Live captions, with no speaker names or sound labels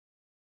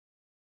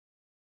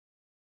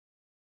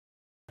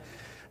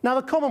Now,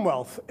 the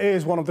Commonwealth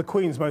is one of the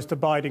Queen's most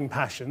abiding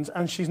passions,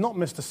 and she's not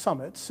missed a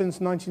summit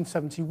since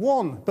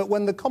 1971. But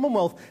when the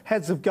Commonwealth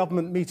heads of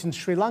government meet in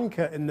Sri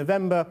Lanka in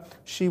November,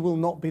 she will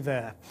not be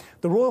there.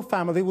 The royal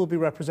family will be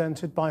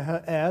represented by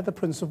her heir, the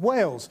Prince of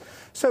Wales.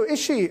 So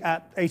is she,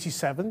 at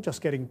 87,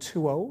 just getting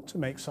too old to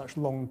make such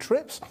long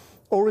trips?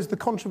 Or is the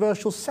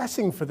controversial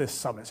setting for this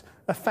summit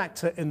a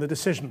factor in the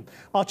decision?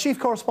 Our chief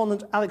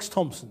correspondent, Alex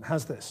Thompson,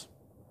 has this.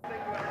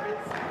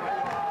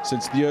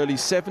 Since the early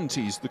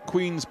 70s, the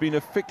Queen's been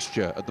a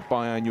fixture at the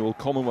biannual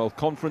Commonwealth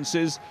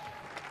conferences.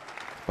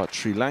 But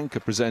Sri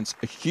Lanka presents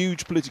a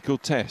huge political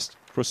test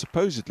for a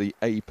supposedly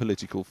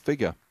apolitical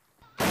figure.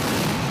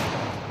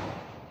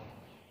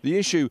 The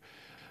issue,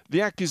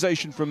 the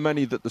accusation from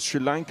many that the Sri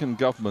Lankan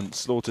government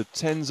slaughtered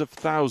tens of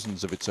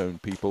thousands of its own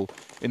people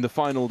in the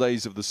final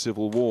days of the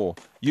civil war.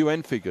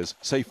 UN figures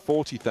say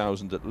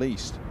 40,000 at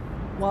least.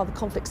 While the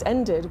conflict's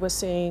ended, we're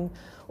seeing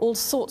all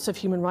sorts of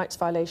human rights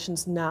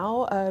violations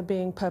now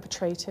being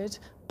perpetrated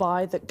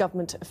by the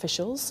government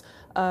officials.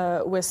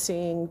 We're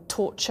seeing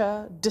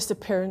torture,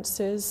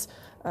 disappearances,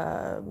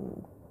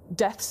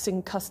 deaths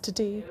in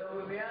custody.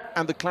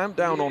 And the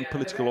clampdown on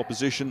political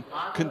opposition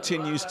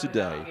continues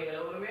today.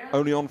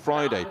 Only on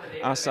Friday,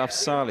 Asaf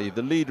Salih,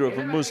 the leader of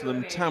a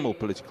Muslim Tamil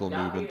political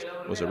movement,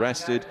 was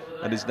arrested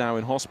and is now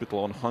in hospital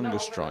on hunger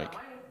strike.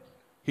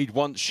 He'd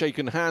once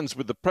shaken hands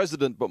with the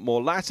president, but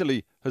more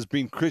latterly has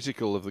been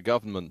critical of the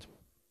government.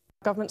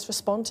 The government's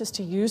response is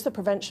to use the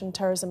Prevention of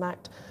Terrorism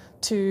Act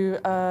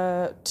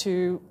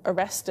to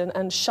arrest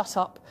and shut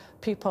up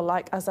people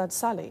like Azad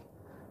Salih.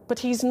 But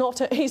he's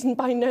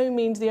by no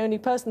means the only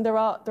person. There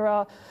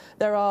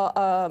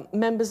are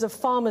members of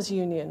farmers'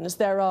 unions.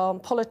 There are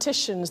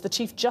politicians. The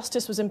Chief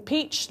Justice was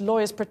impeached.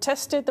 Lawyers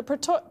protested.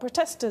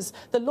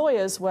 The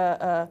lawyers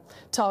were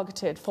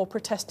targeted for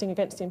protesting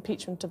against the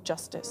impeachment of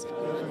justice.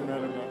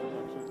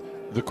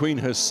 The Queen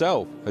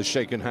herself has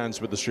shaken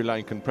hands with the Sri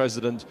Lankan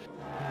president,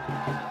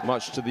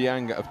 much to the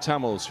anger of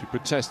Tamils who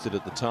protested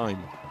at the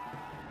time.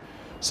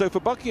 So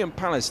for Buckingham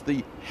Palace,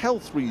 the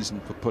health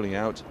reason for pulling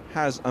out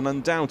has an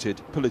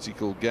undoubted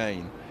political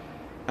gain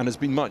and has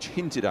been much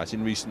hinted at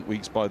in recent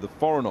weeks by the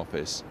Foreign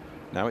Office.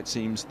 Now it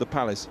seems the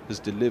palace has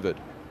delivered.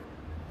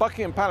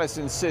 Buckingham Palace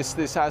insists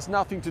this has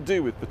nothing to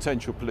do with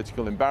potential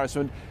political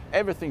embarrassment,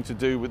 everything to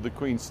do with the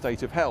Queen's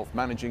state of health,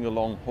 managing a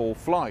long-haul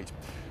flight.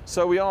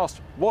 So we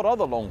asked what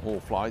other long-haul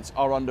flights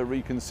are under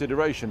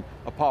reconsideration,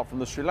 apart from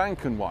the Sri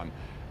Lankan one,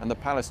 and the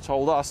palace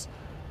told us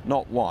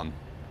not one.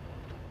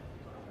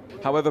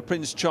 However,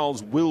 Prince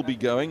Charles will be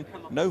going,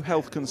 no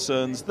health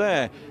concerns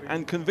there,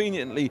 and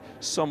conveniently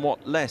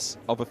somewhat less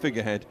of a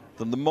figurehead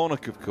than the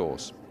monarch, of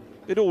course.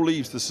 It all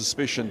leaves the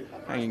suspicion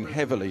hanging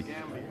heavily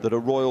that a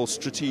royal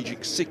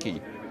strategic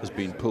sickie has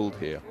been pulled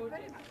here.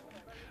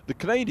 The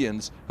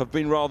Canadians have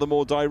been rather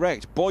more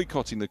direct,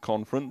 boycotting the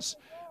conference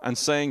and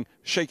saying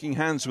shaking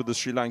hands with the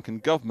Sri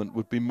Lankan government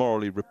would be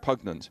morally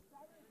repugnant.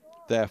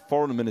 Their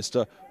foreign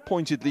minister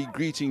pointedly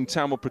greeting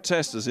Tamil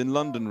protesters in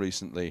London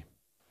recently.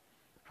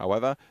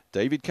 However,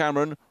 David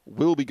Cameron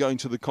will be going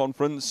to the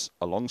conference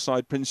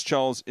alongside Prince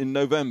Charles in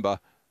November.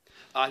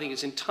 I think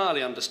it's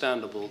entirely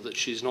understandable that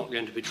she's not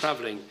going to be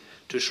travelling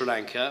to Sri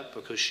Lanka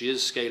because she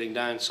is scaling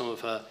down some of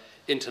her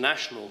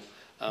international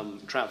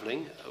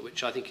travelling,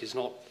 which I think is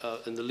not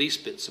in the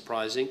least bit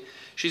surprising.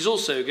 She's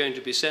also going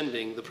to be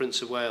sending the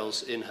Prince of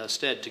Wales in her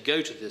stead to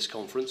go to this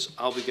conference.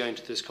 I'll be going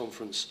to this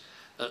conference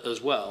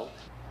as well.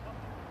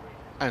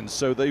 And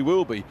so they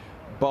will be,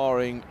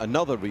 barring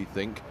another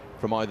rethink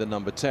from either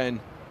Number 10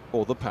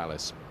 or the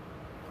palace.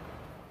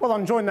 Well,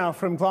 I'm joined now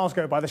from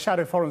Glasgow by the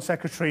Shadow Foreign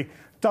Secretary,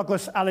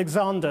 Douglas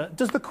Alexander.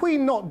 Does the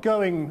Queen not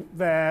going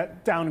there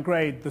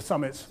downgrade the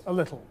summit a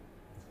little?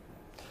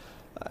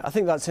 I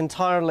think that's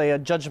entirely a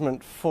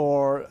judgment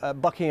for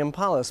Buckingham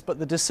Palace, but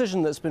the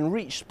decision that's been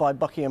reached by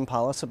Buckingham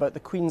Palace about the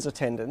Queen's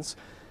attendance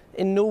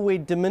in no way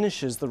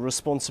diminishes the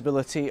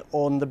responsibility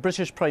on the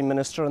British Prime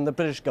Minister and the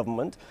British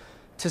government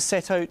to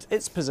set out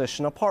its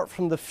position. Apart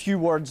from the few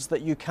words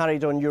that you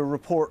carried on your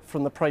report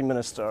from the Prime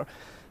Minister,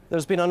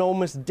 there's been an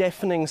almost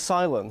deafening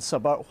silence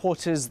about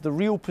what is the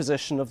real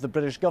position of the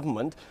British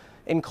government,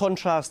 in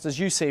contrast, as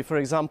you say, for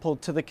example,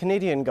 to the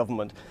Canadian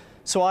government.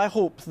 So I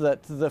hope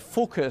that the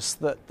focus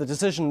that the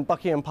decision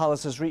Buckingham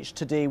Palace has reached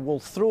today will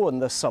throw on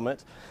this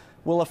summit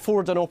will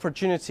afford an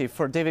opportunity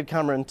for David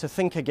Cameron to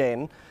think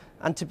again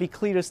and to be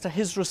clear as to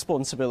his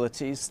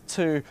responsibilities,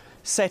 to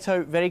set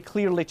out very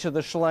clearly to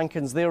the Sri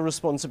Lankans their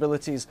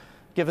responsibilities,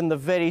 given the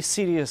very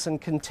serious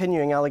and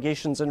continuing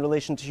allegations in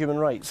relation to human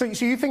rights. So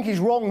you think he's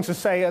wrong to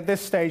say at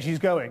this stage he's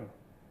going?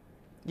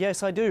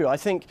 Yes, I do. I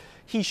think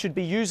he should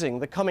be using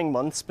the coming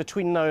months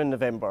between now and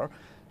November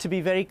to be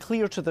very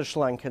clear to the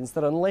Sri Lankans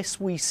that unless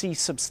we see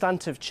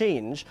substantive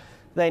change,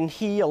 then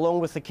he, along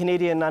with the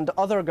Canadian and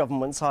other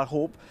governments, I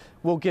hope,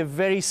 will give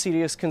very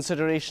serious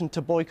consideration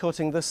to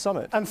boycotting this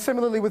summit. And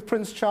similarly with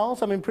Prince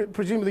Charles? I mean,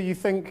 presumably you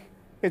think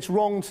it's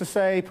wrong to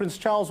say Prince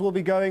Charles will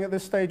be going at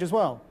this stage as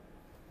well?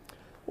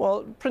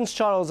 Well, Prince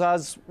Charles,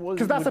 as was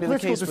because that's a would be the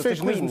political case with the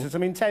decision, Queen. isn't it? I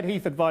mean, Ted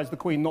Heath advised the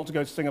Queen not to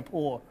go to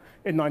Singapore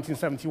in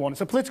 1971.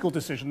 It's a political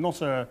decision,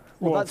 not a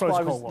royal Well,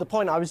 protocol the one.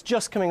 point I was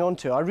just coming on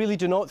to. I really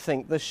do not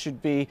think this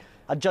should be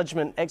a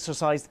judgment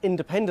exercised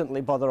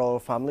independently by the royal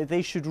family.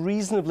 They should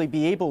reasonably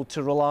be able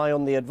to rely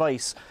on the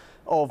advice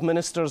of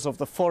ministers, of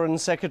the Foreign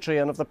Secretary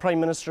and of the Prime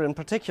Minister in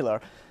particular.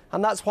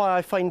 And that's why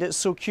I find it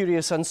so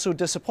curious and so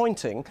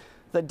disappointing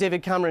that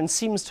David Cameron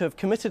seems to have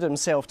committed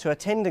himself to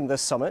attending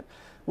this summit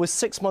with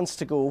 6 months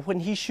to go, when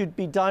he should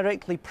be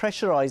directly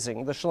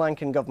pressurising the Sri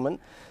Lankan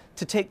government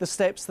to take the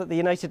steps that the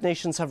United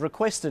Nations have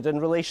requested in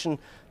relation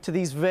to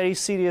these very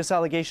serious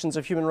allegations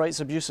of human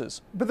rights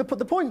abuses. But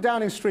the point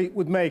Downing Street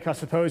would make, I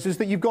suppose, is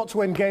that you've got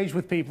to engage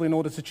with people in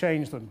order to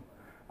change them,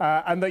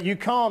 and that you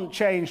can't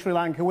change Sri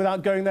Lanka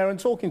without going there and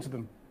talking to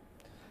them.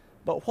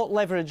 But what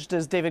leverage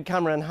does David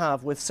Cameron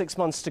have with 6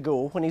 months to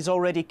go when he's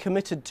already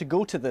committed to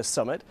go to this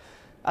summit,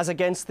 as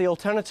against the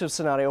alternative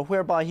scenario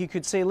whereby he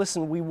could say,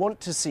 listen, we want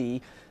to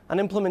see an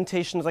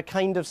implementation of the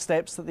kind of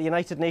steps that the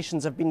United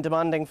Nations have been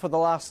demanding for the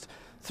last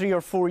 3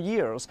 or 4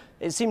 years?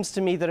 It seems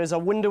to me there is a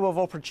window of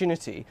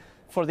opportunity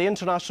for the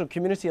international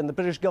community and the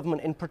British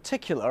government in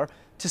particular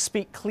to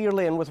speak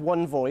clearly and with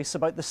one voice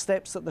about the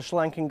steps that the Sri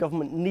Lankan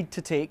government need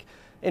to take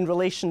in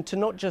relation to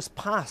not just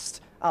past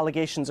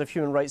allegations of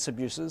human rights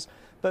abuses,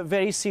 but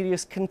very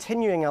serious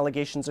continuing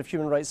allegations of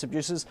human rights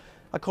abuses,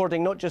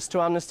 according not just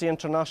to Amnesty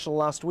International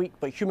last week,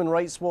 but Human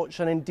Rights Watch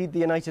and indeed the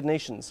United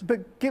Nations.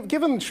 But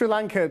given Sri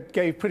Lanka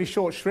gave pretty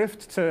short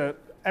shrift to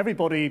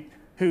everybody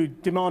who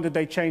demanded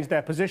they change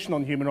their position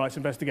on human rights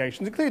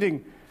investigations,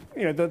 including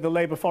the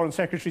Labour Foreign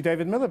Secretary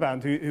David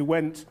Miliband, who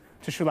went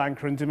to Sri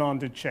Lanka and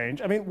demanded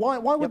change. I mean, why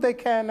would they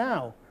care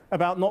now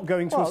about not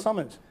going to a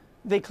summit?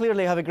 They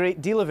clearly have a great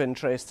deal of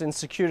interest in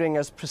securing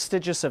as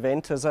prestigious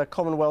event as a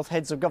Commonwealth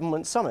Heads of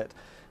Government summit.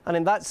 And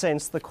in that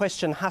sense, the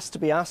question has to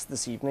be asked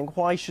this evening,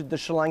 why should the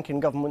Sri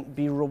Lankan government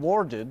be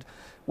rewarded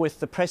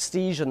with the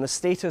prestige and the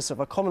status of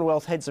a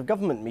Commonwealth Heads of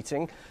Government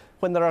meeting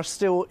when there are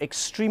still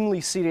extremely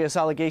serious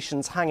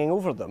allegations hanging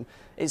over them?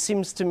 It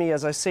seems to me,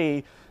 as I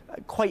say,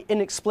 quite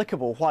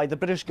inexplicable why the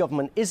British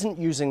government isn't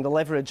using the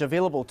leverage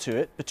available to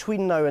it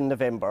between now and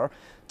November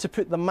to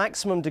put the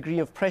maximum degree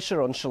of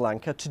pressure on Sri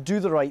Lanka to do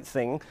the right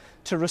thing,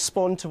 to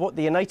respond to what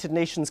the United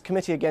Nations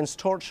Committee Against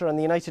Torture and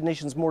the United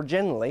Nations more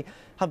generally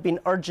have been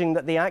urging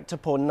that they act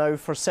upon now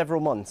for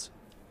several months.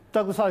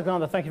 Douglas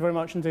Alexander, thank you very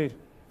much indeed.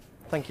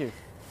 Thank you.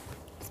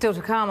 Still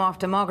to come,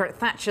 after Margaret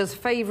Thatcher's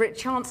favourite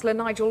Chancellor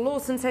Nigel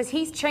Lawson says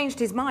he's changed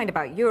his mind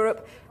about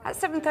Europe. At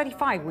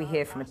 7:35 we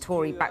hear from a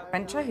Tory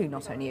backbencher who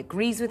not only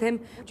agrees with him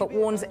but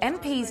warns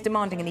MPs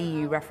demanding an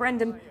EU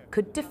referendum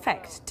could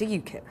defect to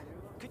UKIP.